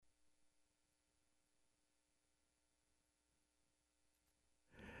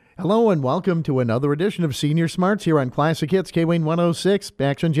Hello and welcome to another edition of Senior Smarts here on Classic Hits K-Wayne 106.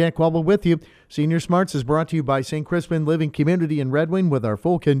 Action Jack Quabble with you. Senior Smarts is brought to you by St. Crispin Living Community in Red Wing with our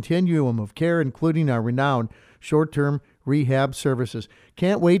full continuum of care, including our renowned short-term rehab services.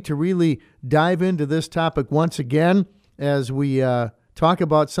 Can't wait to really dive into this topic once again as we talk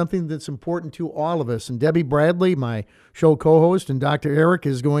about something that's important to all of us. And Debbie Bradley, my show co-host, and Dr. Eric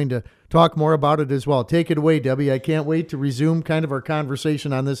is going to talk more about it as well. Take it away, Debbie. I can't wait to resume kind of our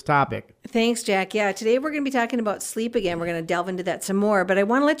conversation on this topic. Thanks, Jack. Yeah, today we're going to be talking about sleep again. We're going to delve into that some more, but I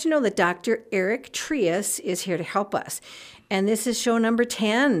want to let you know that Dr. Eric Trias is here to help us. And this is show number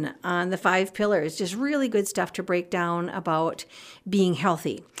 10 on the 5 pillars. Just really good stuff to break down about being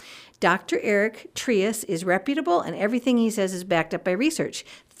healthy. Dr. Eric Trias is reputable, and everything he says is backed up by research.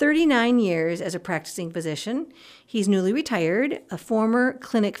 39 years as a practicing physician. He's newly retired, a former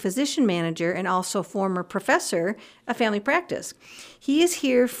clinic physician manager, and also former professor of family practice. He is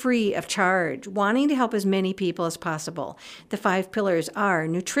here free of charge, wanting to help as many people as possible. The 5 pillars are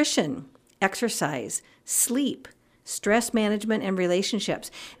nutrition, exercise, sleep, stress management, and relationships.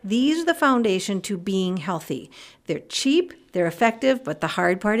 These are the foundation to being healthy. They're cheap, they're effective, but the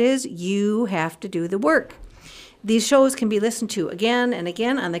hard part is you have to do the work. These shows can be listened to again and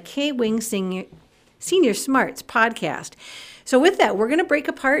again on the K-Wing Senior Smarts podcast. So with that, we're going to break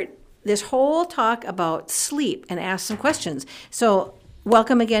apart this whole talk about sleep and ask some questions. So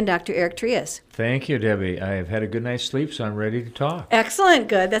welcome again, Dr. Eric Trias. Thank you, Debbie. I have had a good night's sleep, so I'm ready to talk. Excellent.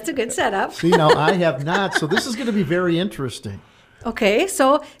 Good. That's a good setup. See, now I have not, so this is going to be very interesting. Okay,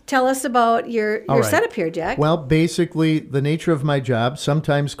 so tell us about your right. setup here, Jack. Well, basically, the nature of my job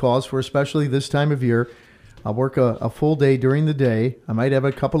sometimes calls for, especially this time of year, I'll work a full day during the day. I might have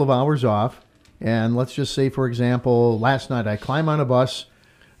a couple of hours off. And let's just say, for example, last night I climb on a bus,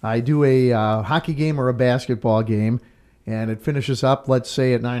 I do a hockey game or a basketball game, and it finishes up, let's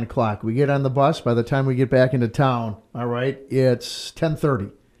say, at 9 o'clock. We get on the bus. By the time we get back into town, all right, it's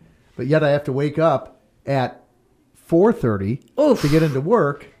 10:30. But yet I have to wake up at 4:30 to get into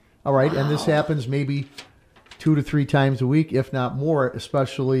work, all right, and this happens maybe 2 to 3 times a week, if not more,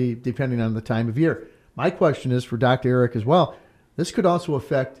 especially depending on the time of year. My question is for Dr. Eric as well. This could also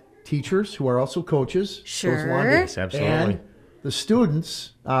affect teachers who are also coaches. Sure. Yes, absolutely. And the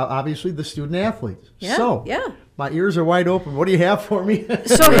students, obviously the student athletes. Yeah, So, yeah. my ears are wide open. What do you have for me?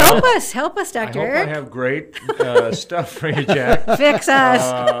 So help us, I Dr. hope Eric. I have great stuff for you, Jack. Fix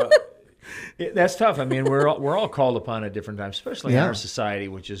us. That's tough. I mean, we're all called upon at different times, especially in Yeah. our society,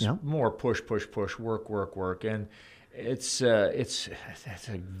 which is more push, work, and that's a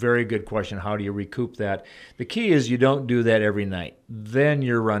very good question. How do you recoup that? The key is you don't do that every night. Then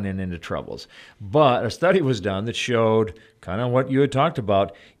you're running into troubles. But a study was done that showed kind of what you had talked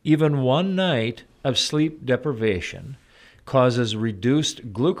about. Even one night of sleep deprivation causes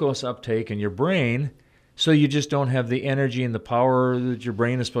reduced glucose uptake in your brain, so you just don't have the energy and the power that your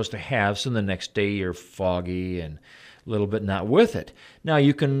brain is supposed to have. So the next day you're foggy and a little bit not with it. Now,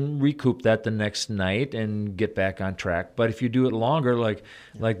 you can recoup that the next night and get back on track. But if you do it longer, like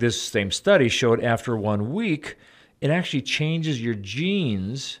this same study showed, after 1 week, it actually changes your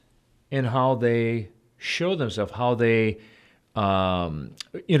genes in how they show themselves, how they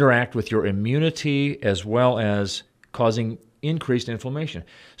interact with your immunity, as well as causing increased inflammation.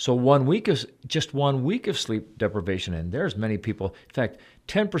 So 1 week is just 1 week of sleep deprivation, and there's many people. In fact,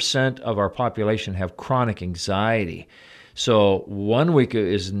 10% of our population have chronic anxiety. So 1 week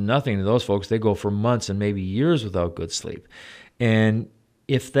is nothing to those folks. They go for months and maybe years without good sleep. And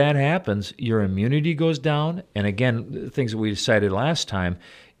if that happens, your immunity goes down. And again, the things that we decided last time,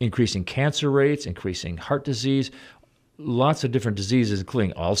 increasing cancer rates, increasing heart disease, lots of different diseases,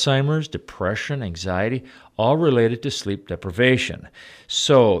 including Alzheimer's, depression, anxiety, all related to sleep deprivation.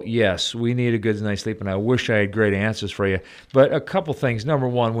 So, yes, we need a good night's sleep, and I wish I had great answers for you. But a couple things. Number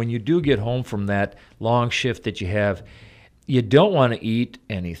one, when you do get home from that long shift that you have, you don't want to eat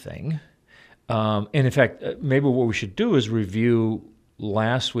anything. And in fact, maybe what we should do is review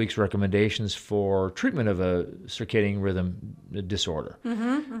last week's recommendations for treatment of a circadian rhythm disorder.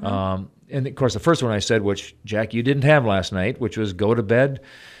 And of course, the first one I said, which, Jack, you didn't have last night, which was go to bed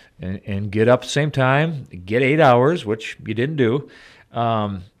and get up at the same time, get 8 hours, which you didn't do.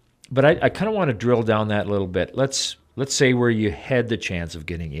 But I kind of want to drill down that a little bit. Let's say where you had the chance of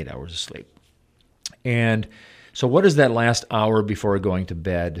getting 8 hours of sleep. And so what does that last hour before going to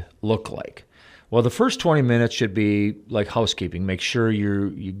bed look like? Well, the first 20 minutes should be like housekeeping. Make sure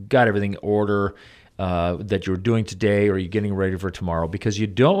you got everything in order that you're doing today, or you're getting ready for tomorrow, because you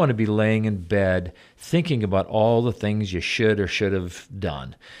don't want to be laying in bed thinking about all the things you should or should have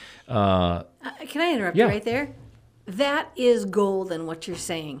done. Can I interrupt you right there? That is golden, what you're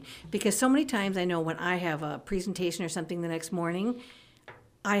saying. Because so many times I know when I have a presentation or something the next morning,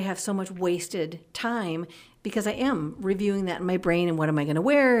 I have so much wasted time because I am reviewing that in my brain and what am I going to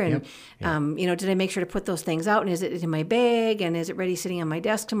wear and, did I make sure to put those things out and is it in my bag and is it ready sitting on my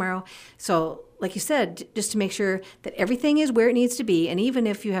desk tomorrow? So like you said, just to make sure that everything is where it needs to be. And even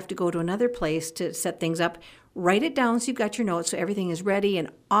if you have to go to another place to set things up, write it down so you've got your notes so everything is ready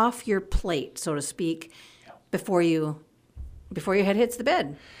and off your plate, so to speak, before your head hits the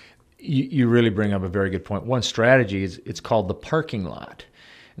bed. You really bring up a very good point. One strategy is it's called the parking lot.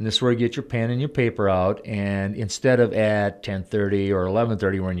 And this is where you get your pen and your paper out, and instead of at 10:30 or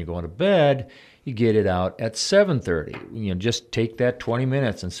 11:30 when you're going to bed, you get it out at 7:30. Just take that 20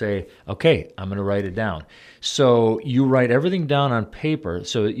 minutes and say, okay, I'm going to write it down. So you write everything down on paper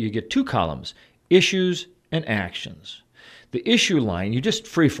so that you get 2 columns, issues and actions. The issue line, you just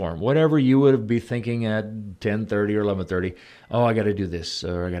freeform, whatever you would be thinking at 10:30 or 11:30. Oh, I got to do this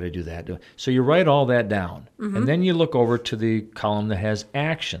or I got to do that. So you write all that down. And then you look over to the column that has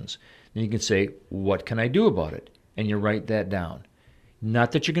actions. And you can say, what can I do about it? And you write that down.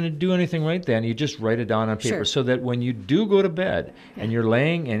 Not that you're going to do anything right then. You just write it down on paper so that when you do go to bed and you're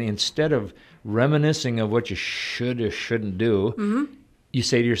laying and instead of reminiscing of what you should or shouldn't do, you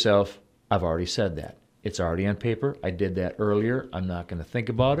say to yourself, I've already said that. It's already on paper. I did that earlier. I'm not going to think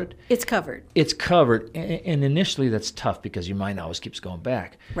about it. It's covered. It's covered. And initially that's tough because your mind always keeps going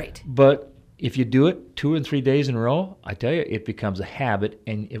back. Right. But if you do it 2 and 3 days in a row, I tell you, it becomes a habit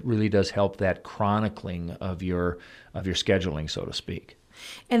and it really does help that chronicling of your scheduling, so to speak.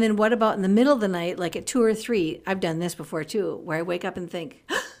 And then what about in the middle of the night, like at 2 or 3? I've done this before too, where I wake up and think,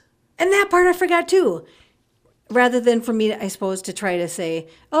 and that part I forgot too. Rather than for me, I suppose, to try to say,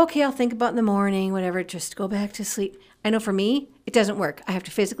 okay, I'll think about it in the morning, whatever, just go back to sleep. I know for me, it doesn't work. I have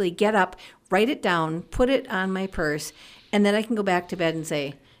to physically get up, write it down, put it on my purse, and then I can go back to bed and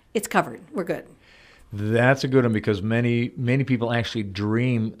say, it's covered. We're good. That's a good one because many people actually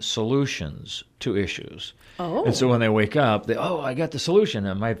dream solutions to issues. Oh. And so when they wake up, I got the solution.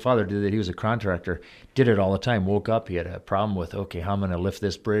 And my father did it. He was a contractor, did it all the time. Woke up, he had a problem with, okay, how am I going to lift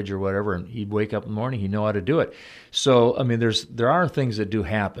this bridge or whatever? And he'd wake up in the morning, he'd know how to do it. So, I mean, there are things that do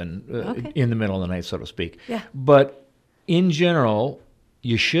happen in the middle of the night, so to speak. Yeah. But in general,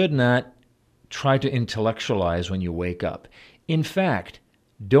 you should not try to intellectualize when you wake up. In fact,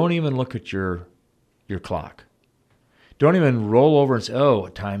 don't even look at your clock. Don't even roll over and say, oh,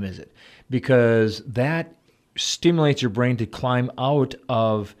 what time is it? Because that stimulates your brain to climb out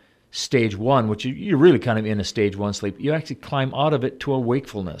of stage 1, which you're really kind of in a stage 1 sleep. You actually climb out of it to a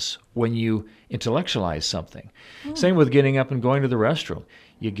wakefulness when you intellectualize something. Same with getting up and going to the restroom.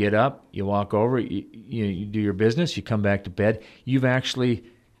 You get up, you walk over, you do your business, you come back to bed. You've actually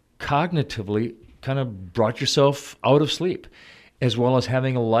cognitively kind of brought yourself out of sleep, as well as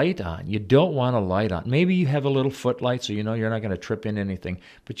having a light on. You don't want a light on. Maybe you have a little footlight so you know you're not going to trip into anything,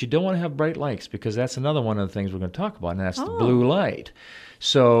 but you don't want to have bright lights because that's another one of the things we're going to talk about, and that's the blue light.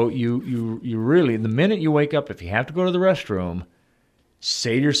 So you really, the minute you wake up, if you have to go to the restroom,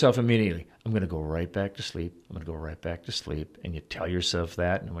 say to yourself immediately, I'm going to go right back to sleep. I'm going to go right back to sleep. And you tell yourself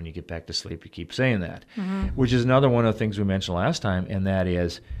that, and when you get back to sleep, you keep saying that, which is another one of the things we mentioned last time, and that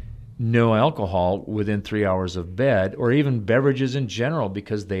is no alcohol within 3 hours of bed, or even beverages in general,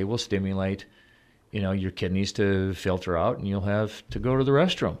 because they will stimulate, your kidneys to filter out, and you'll have to go to the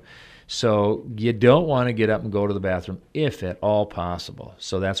restroom. So you don't want to get up and go to the bathroom if at all possible.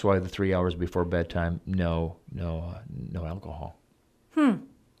 So that's why the 3 hours before bedtime, no alcohol.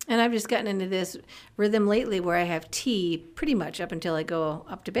 And I've just gotten into this rhythm lately where I have tea pretty much up until I go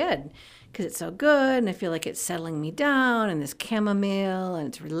up to bed because it's so good and I feel like it's settling me down and this chamomile and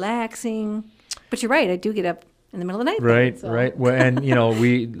it's relaxing. But you're right, I do get up in the middle of the night. Right. Well, and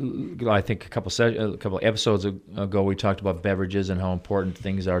I think a couple episodes ago we talked about beverages and how important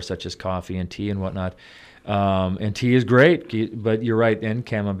things are, such as coffee and tea and whatnot. And tea is great, but you're right. And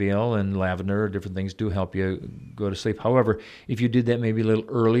chamomile and lavender, different things do help you go to sleep. However, if you did that maybe a little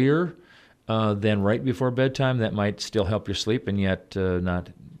earlier than right before bedtime, that might still help your sleep and yet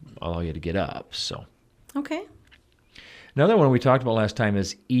not allow you to get up. So. Okay. Another one we talked about last time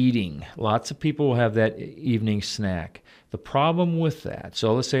is eating. Lots of people will have that evening snack. The problem with that,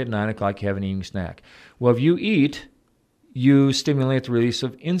 so let's say at 9 o'clock you have an evening snack. Well, if you eat, you stimulate the release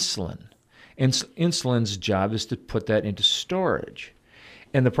of insulin. Insulin's job is to put that into storage.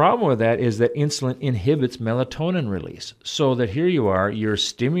 And the problem with that is that insulin inhibits melatonin release. So that here you are, you're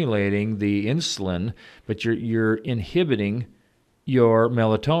stimulating the insulin, but you're inhibiting your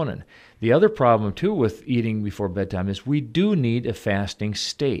melatonin. The other problem, too, with eating before bedtime is we do need a fasting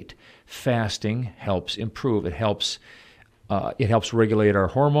state. Fasting helps improve. It helps regulate our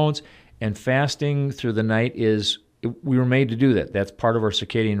hormones, and fasting through the night we were made to do that. That's part of our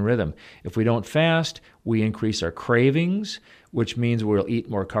circadian rhythm. If we don't fast, we increase our cravings, which means we'll eat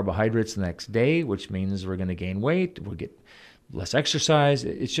more carbohydrates the next day, which means we're going to gain weight, we'll get less exercise.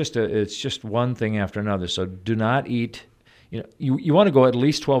 It's just one thing after another. So do not eat. You want to go at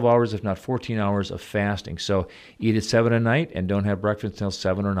least 12 hours, if not 14 hours of fasting. So eat at 7 at night and don't have breakfast until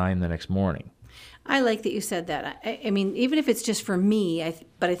 7 or 9 the next morning. I like that you said that. I mean, even if it's just for me,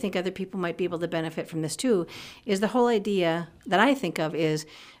 but I think other people might be able to benefit from this too, is the whole idea that I think of is,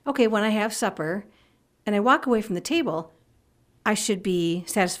 okay, when I have supper and I walk away from the table, I should be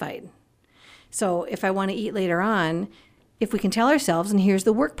satisfied. So if I want to eat later on, if we can tell ourselves, and here's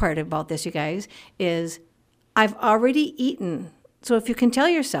the work part about this, you guys, is I've already eaten. So if you can tell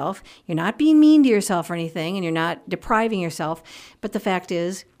yourself, you're not being mean to yourself or anything, and you're not depriving yourself, but the fact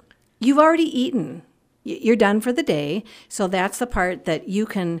is, you've already eaten. You're done for the day. So that's the part that you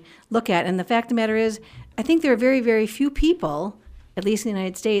can look at. And the fact of the matter is, I think there are very, very few people, at least in the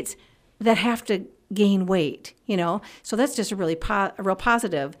United States, that have to gain weight, So that's just a real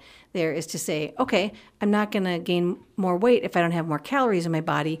positive there, is to say, okay, I'm not going to gain more weight if I don't have more calories in my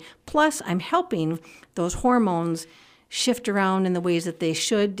body. Plus, I'm helping those hormones shift around in the ways that they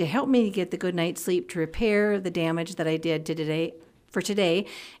should to help me get the good night's sleep, to repair the damage that I did for today.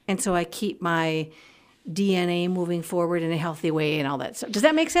 And so I keep my DNA moving forward in a healthy way and all that. So does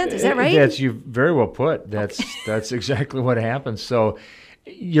that make sense? Is that right? That's you very well put. That's exactly what happens. So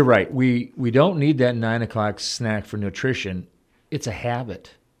you're right. We don't need that 9 o'clock snack for nutrition. It's a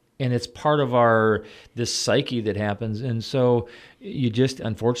habit, and it's part of this psyche that happens. And so you just,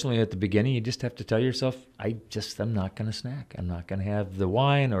 unfortunately, at the beginning, you just have to tell yourself, I'm not going to snack. I'm not going to have the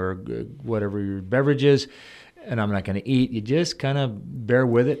wine or whatever your beverage is, and I'm not going to eat. You just kind of bear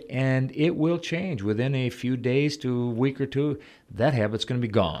with it, and it will change. Within a few days to a week or two, that habit's going to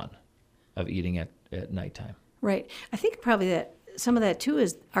be gone of eating at nighttime. Right. I think probably that some of that, too,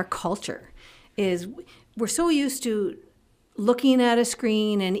 is our culture. Is we're so used to looking at a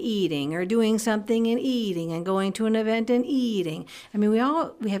screen and eating, or doing something and eating, and going to an event and eating. I mean, we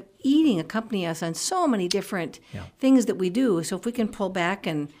have eating accompany us on so many different things that we do. So if we can pull back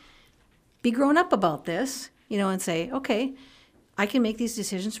and be grown up about this, and say, okay, I can make these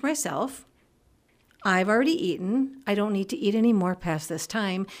decisions for myself. I've already eaten. I don't need to eat any more past this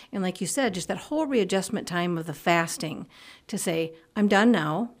time. And like you said, just that whole readjustment time of the fasting to say, I'm done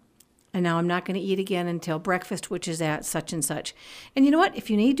now. And now I'm not going to eat again until breakfast, which is at such and such. And you know what? If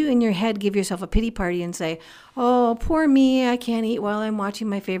you need to, in your head, give yourself a pity party and say, oh, poor me, I can't eat while I'm watching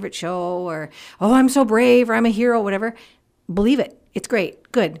my favorite show, or, oh, I'm so brave, or I'm a hero, whatever. Believe it. It's great.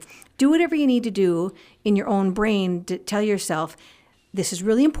 Good. Do whatever you need to do in your own brain to tell yourself, this is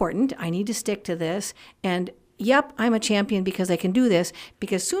really important. I need to stick to this. And yep, I'm a champion because I can do this,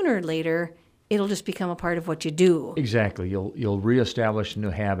 because sooner or later, it'll just become a part of what you do. Exactly. You'll reestablish a new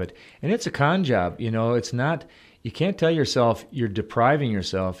habit. And it's a con job. It's not, you can't tell yourself you're depriving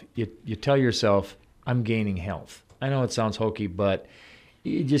yourself. You tell yourself, I'm gaining health. I know it sounds hokey, but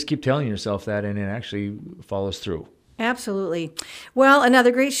you just keep telling yourself that, and it actually follows through. Absolutely. Well, another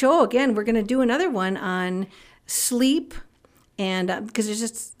great show. Again, we're going to do another one on sleep, and because there's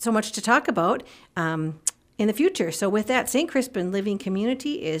just so much to talk about in the future. So with that, St. Crispin Living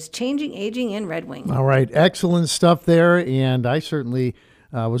Community is changing aging in Red Wing. All right. Excellent stuff there. And I certainly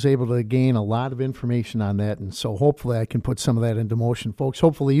was able to gain a lot of information on that. And so hopefully I can put some of that into motion, folks.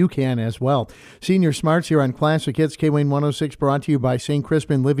 Hopefully you can as well. Senior Smarts here on Classic Hits, KWayne 106, brought to you by St.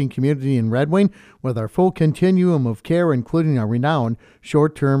 Crispin Living Community in Red Wing, with our full continuum of care, including our renowned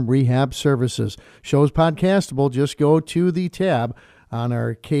short-term rehab services. Show's podcastable. Just go to the tab on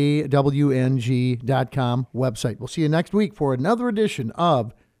our KWNG.com website. We'll see you next week for another edition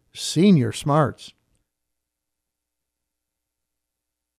of Senior Smarts.